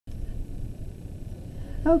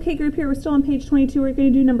Okay, group, here we're still on page 22. We're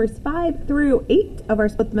going to do numbers 5 through 8 of our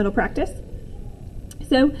split the middle practice.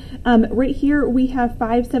 So right here we have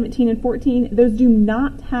 5, 17, and 14. Those do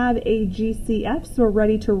not have a GCF, so we're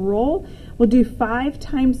ready to roll. We'll do 5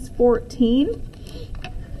 times 14.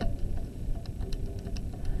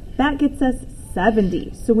 That gets us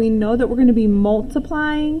 70. So we know that we're going to be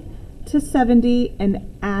multiplying to 70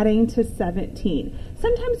 and adding to 17.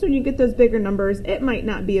 Sometimes when you get those bigger numbers, it might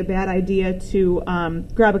not be a bad idea to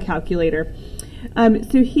grab a calculator.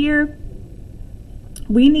 So here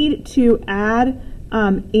we need to add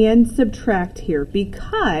and subtract here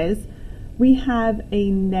because we have a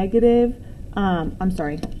negative,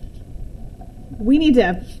 we need to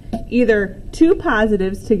have either 2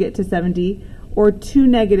 positives to get to 70 or 2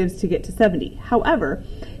 negatives to get to 70. However,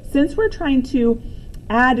 since we're trying to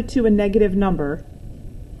add to a negative number,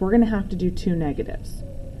 we're going to have to do 2 negatives.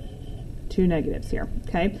 2 negatives here,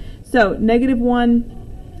 okay? So -1,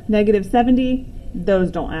 -70,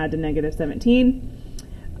 those don't add to -17.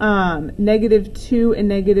 -2 and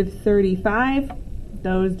 -35,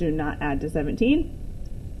 those do not add to 17.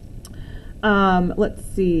 Let's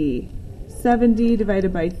see, 70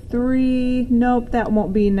 divided by 3, nope, that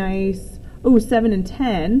won't be nice. Oh, 7 and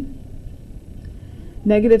 10.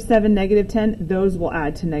 -7, -10, those will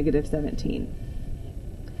add to -17.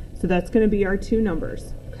 So that's going to be our 2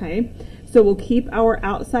 numbers, okay? So we'll keep our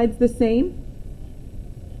outsides the same.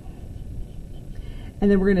 And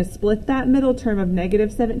then we're going to split that middle term of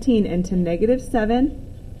 -17 into -7.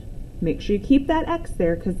 Make sure you keep that x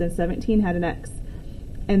there because then 17 had an x.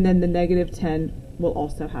 And then the -10 will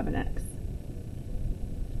also have an x.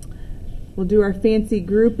 We'll do our fancy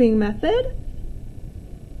grouping method.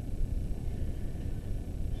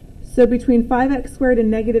 So between 5x squared and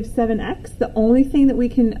 -7x, the only thing that we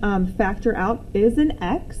can factor out is an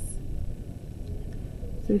x.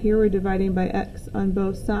 So here we're dividing by x on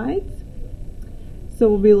both sides. So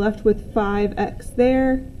we'll be left with 5x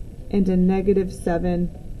there and a -7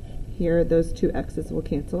 here. Those 2 x's will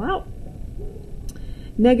cancel out.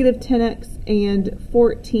 -10x and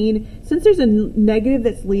 14. Since there's a negative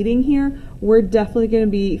that's leading here, we're definitely going to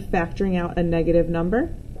be factoring out a negative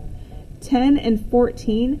number. 10 and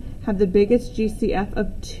 14 have the biggest GCF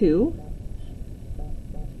of 2.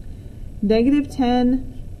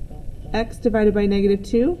 -10x divided by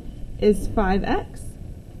 -2 is 5x.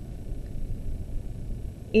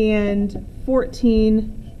 And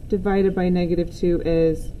 14 divided by -2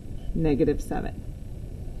 is -7.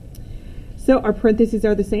 So our parentheses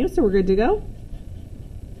are the same, so we're good to go.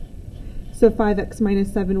 So 5x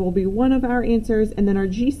minus 7 will be one of our answers, and then our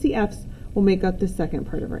GCFs will make up the second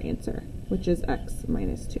part of our answer, which is x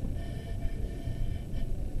minus 2.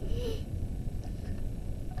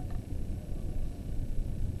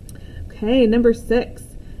 Okay, number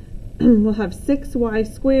 6. We'll have 6y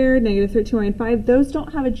squared, -13y, and 5. Those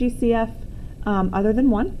don't have a GCF other than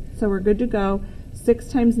 1, so we're good to go. 6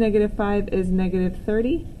 times -5 is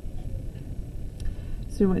 -30.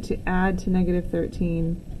 So we want to add to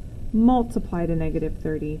 -13, multiply to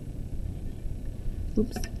 -30.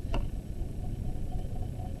 Oops.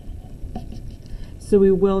 So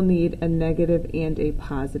we will need a negative and a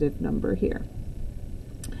positive number here.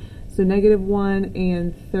 So -1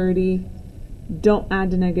 and 30 don't add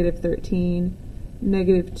to -13.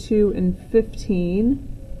 -2 and 15,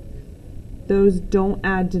 those don't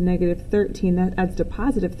add to -13. That adds to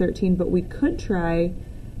 +13, but we could try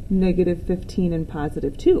 -15 and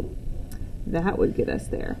 +2. That would get us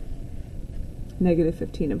there.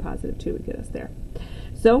 -15 and +2 would get us there.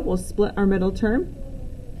 So we'll split our middle term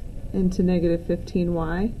into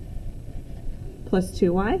 -15y plus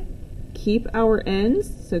 2y. Keep our ends,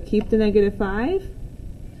 so keep the -5,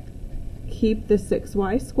 keep the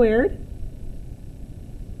 6y squared,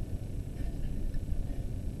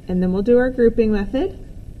 and then we'll do our grouping method.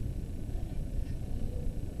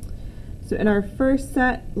 So in our first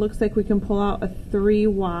set, looks like we can pull out a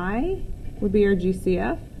 3y would be our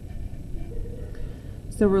GCF.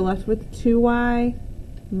 So we're left with 2y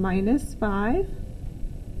minus 5.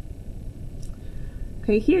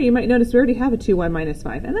 Okay, here you might notice we already have a 2y minus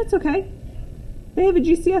 5, and that's okay. They have a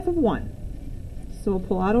GCF of 1. So we'll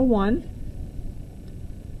pull out a 1.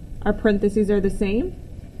 Our parentheses are the same,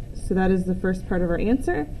 so that is the first part of our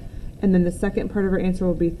answer. And then the second part of our answer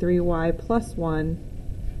will be 3y plus 1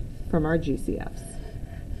 from our GCFs.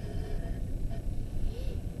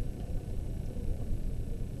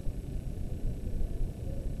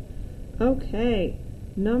 Okay,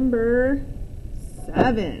 number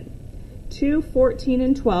 7. 2, 14,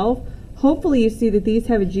 and 12. Hopefully you see that these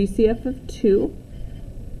have a GCF of 2.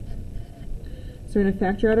 So we're going to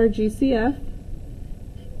factor out our GCF.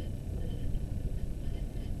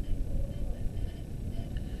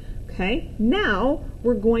 Okay, now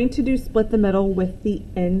we're going to do split the middle with the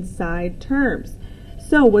inside terms.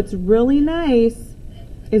 So what's really nice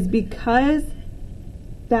is because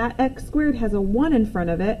that x squared has a 1 in front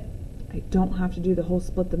of it, I don't have to do the whole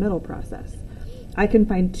split the middle process. I can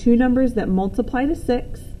find two numbers that multiply to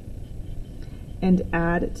 6 and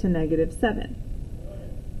add to -7.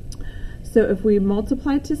 So if we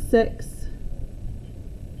multiply to 6,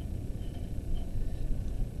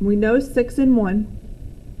 we know 6 and 1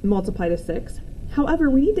 multiply to 6. However,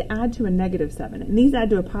 we need to add to a -7, and these add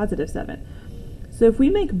to a +7. So if we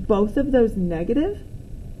make both of those negative,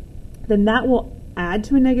 then that will add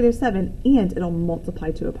to a -7 and it'll multiply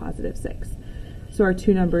to a +6. So our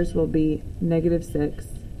two numbers will be -6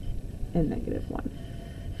 and -1.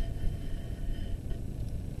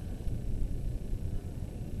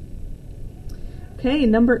 Okay,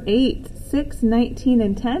 number 8, 6, 19,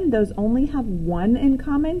 and 10, those only have 1 in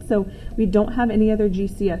common, so we don't have any other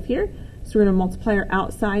GCF here. So we're going to multiply our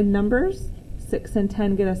outside numbers. 6 and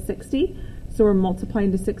 10 get us 60, so we're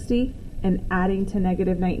multiplying to 60 and adding to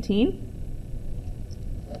 -19.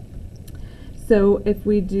 So if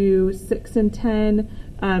we do 6 and 10,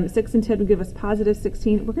 6 and 10 would give us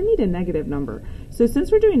 +16. We're going to need a negative number. So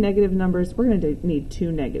since we're doing negative numbers, we're going to need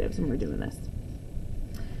two negatives when we're doing this.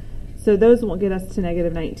 So those won't get us to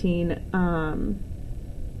 -19.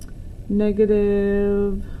 Maybe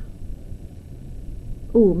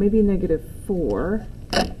 -4.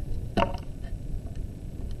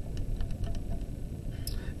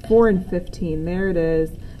 4 and 15, there it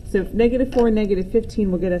is. So -4 and -15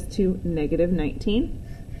 will get us to -19.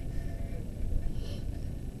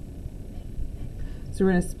 So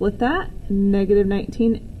we're going to split that,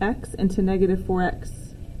 -19x into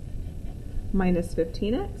 -4x minus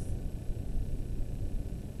 15x.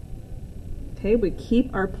 Okay, we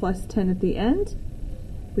keep our +10 at the end.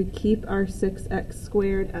 We keep our 6x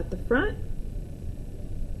squared at the front.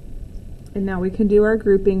 And now we can do our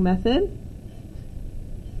grouping method.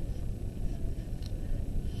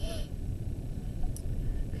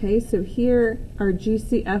 Okay, so here our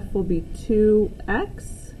GCF will be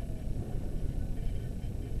 2x.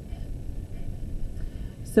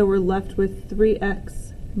 So we're left with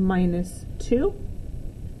 3x minus 2.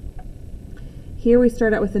 Here we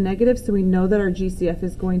start out with a negative, so we know that our GCF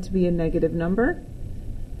is going to be a negative number.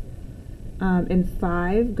 And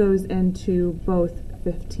 5 goes into both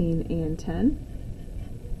 15 and 10.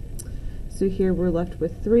 So here we're left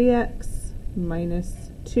with 3x minus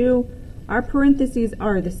 2. Our parentheses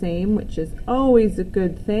are the same, which is always a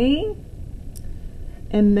good thing.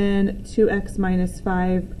 And then 2x minus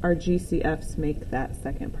 5, our GCFs make that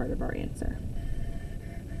second part of our answer.